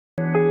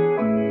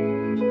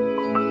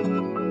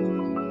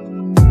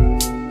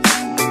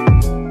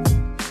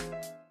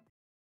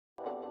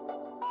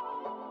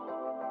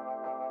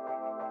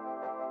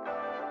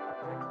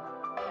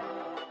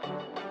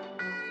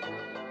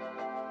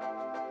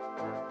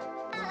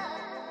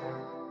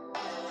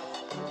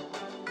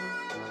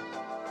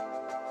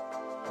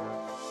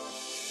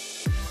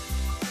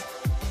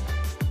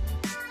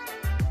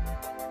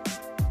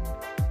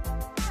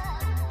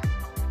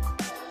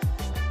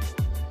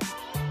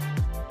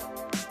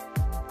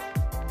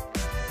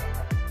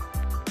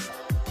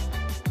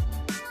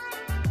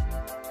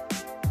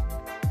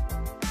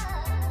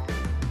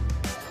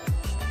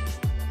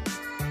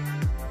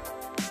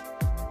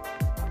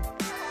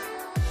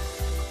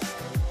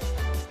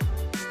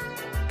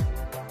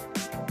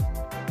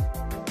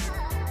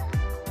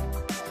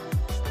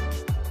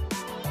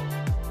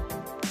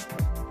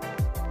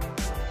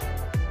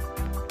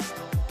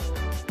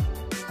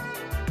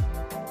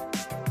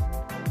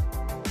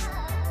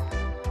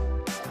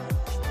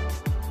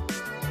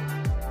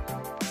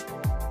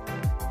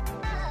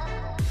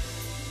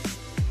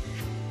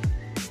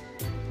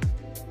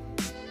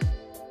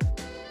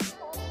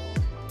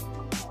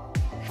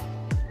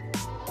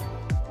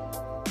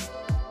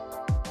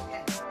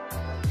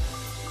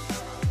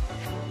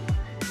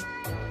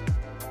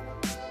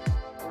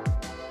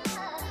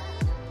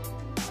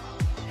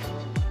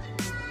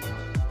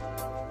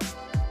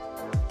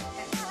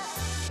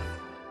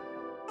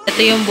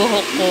Ito yung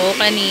buhok ko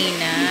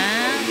kanina.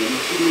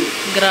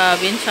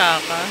 Grabe yung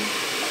tsaka.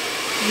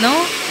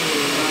 No?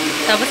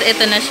 Tapos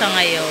ito na siya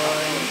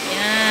ngayon.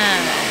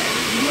 Yan.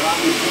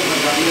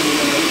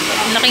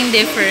 Laking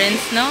difference,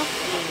 no?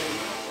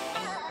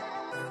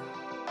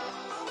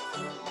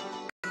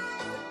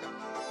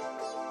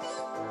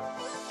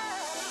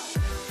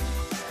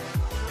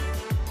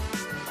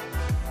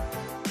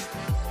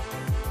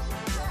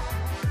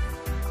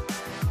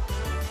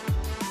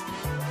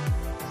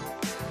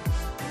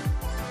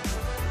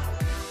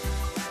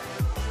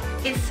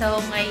 So,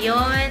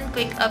 ngayon,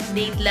 quick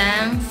update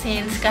lang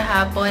since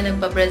kahapon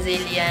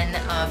nagpa-Brazilian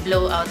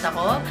blowout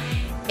ako.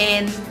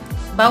 And,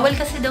 bawal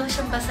kasi daw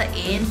siyang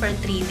basain for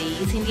 3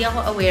 days. Hindi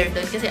ako aware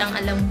doon kasi ang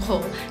alam ko,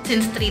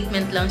 since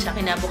treatment lang siya,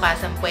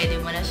 kinabukasan pwede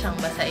mo na siyang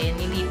basain.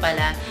 Hindi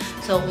pala.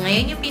 So,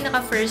 ngayon yung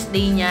pinaka-first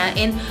day niya.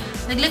 And,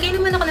 naglagay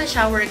naman ako ng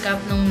shower cap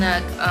nung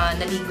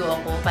naligo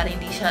ako para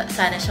hindi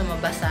sana siya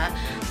mabasa.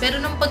 Pero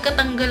nung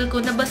pagkatanggal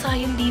ko, nabasa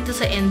yung dito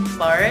sa end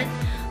part.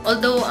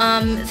 Although,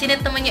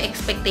 sinet naman yung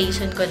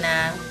expectation ko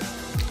na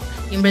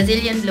yung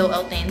Brazilian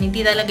blowout na yun,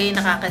 hindi talaga yung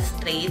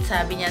nakaka-straight.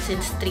 Sabi niya,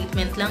 since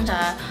treatment lang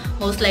siya,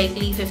 most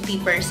likely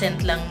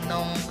 50% lang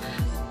nung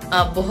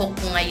buhok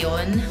ko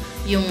ngayon,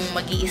 yung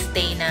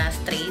magi-stay na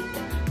straight.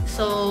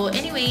 So,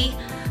 anyway,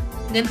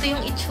 ganito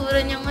yung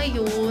itsura niya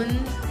ngayon.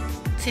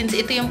 Since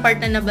ito yung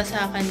part na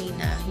nabasa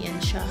kanina, yan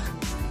siya.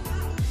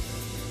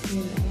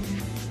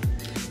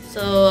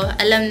 So,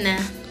 alam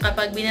na,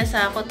 kapag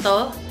binasa ko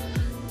to,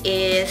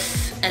 is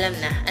alam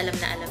na.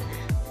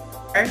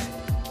 Or,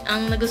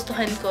 ang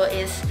nagustuhan ko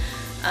is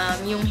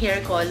yung hair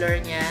color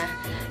niya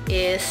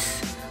is,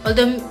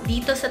 although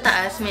dito sa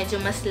taas medyo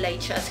mas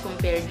light siya as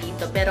compared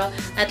dito, pero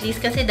at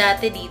least kasi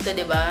dati dito,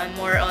 'di ba?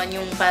 More on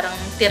yung parang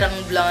tirang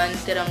blonde,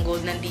 tirang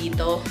gold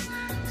nandito.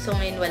 So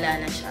ngayon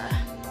wala na siya.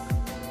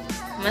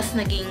 Mas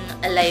naging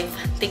alive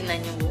tingnan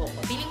yung buhok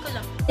ko. Feeling ko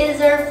lang. It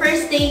is our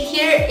first day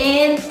here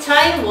in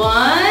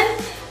Taiwan.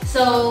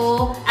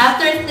 So,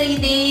 after 3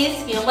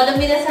 days, yung ko lang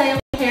binasa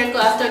yung hair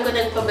ko after ko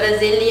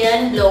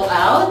nagpa-Brazilian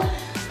blowout.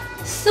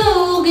 So,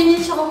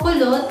 ganyan siya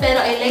kukulot,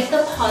 pero I like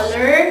the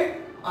color.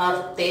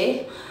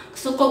 Arte.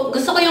 Gusto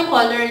ko yung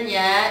color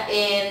niya,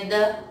 and,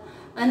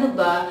 ano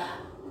ba,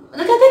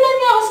 nagkatinan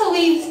niya ako sa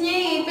waves niya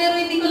eh, pero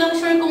hindi ko lang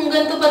sure kung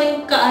ganito pa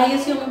rin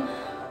kaayos yung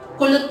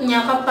kulot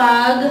niya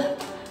kapag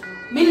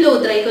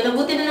blow dry ko.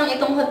 Nabuti na lang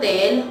itong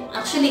hotel.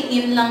 Actually,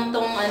 in lang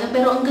tong ano,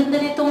 pero ang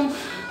ganda nitong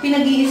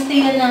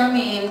pinag-i-stayan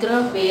namin.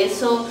 Grabe.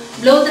 So,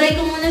 blow dry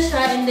ko muna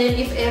siya, and then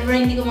if ever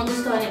hindi ko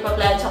magustuhan,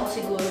 ipa-plancha ko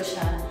siguro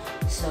siya.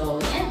 So,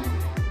 yan.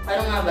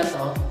 Paano nga ba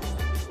to?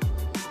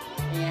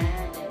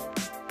 Ayan.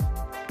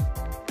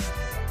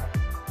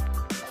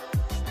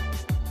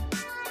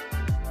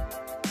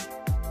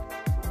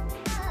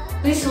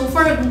 Uy, so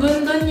far,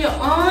 ganda niya.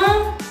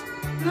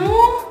 No?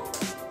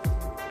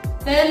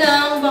 Kaya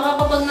lang, baka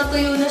kapag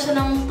natuyo na siya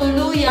ng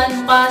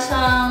tuluyan, mukha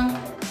siyang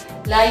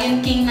Lion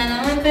King na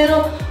naman.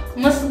 Pero,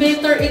 mas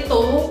better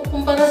ito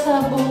kumpara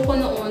sa buhok ko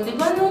noon.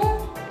 Diba,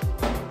 no?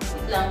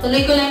 Wait lang.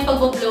 Tuloy ko lang yung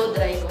pag-blow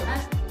dry ko, ha?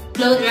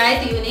 Blow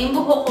dry, yun na yung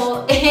buhok ko.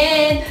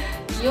 And,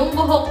 yung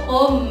buhok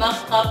ko,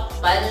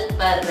 makapal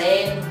pa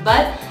rin.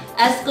 But,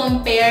 as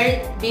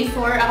compared,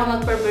 before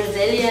ako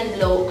magpa-Brazilian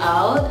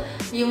blowout,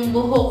 yung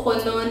buhok ko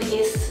noon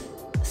is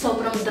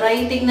sobrang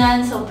dry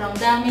tignan, sobrang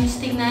damage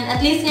tignan.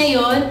 At least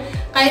ngayon,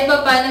 kahit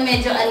pa paano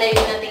medyo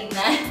alive na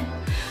tignan.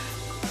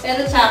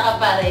 Pero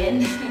tsaka pa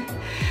rin.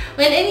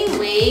 Well,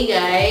 anyway,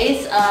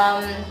 guys,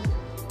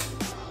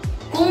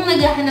 kung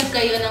naghahanap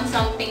kayo ng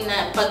something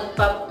na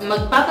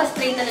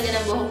magpapastraight talaga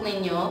ng buhok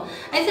ninyo,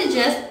 I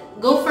suggest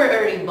go for a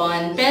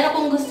rebond. Pero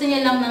kung gusto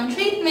niyo lang ng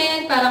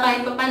treatment para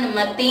kahit pa paano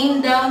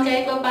ma-tame down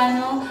kahit pa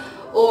paano,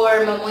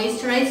 or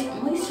ma-moisturize,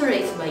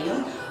 moisturize ba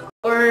yun?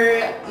 Or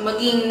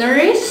maging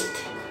nourished,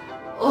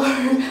 or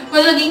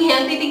maging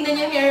healthy, tignan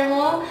yung hair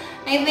mo,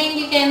 I think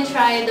you can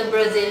try the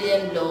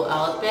Brazilian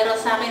blowout. Pero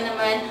sa akin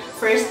naman,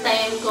 first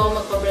time ko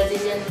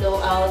magpa-Brazilian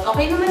blowout,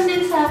 okay naman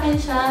din sa akin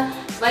siya.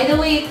 By the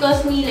way, it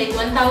cost me like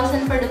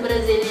 1,000 for the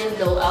Brazilian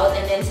blowout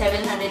and then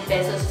 700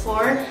 pesos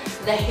for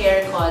the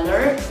hair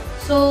color.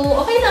 So,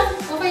 okay lang.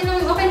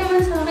 Okay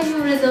naman sa akin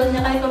yung result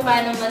niya. Kahit pa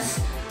paano mas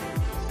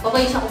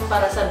okay siya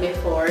kumpara sa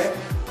before.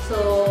 So,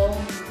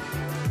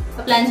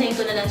 paplansyahin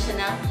ko na lang siya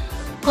na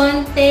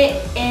konti,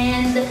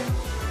 and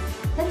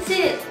that's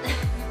it.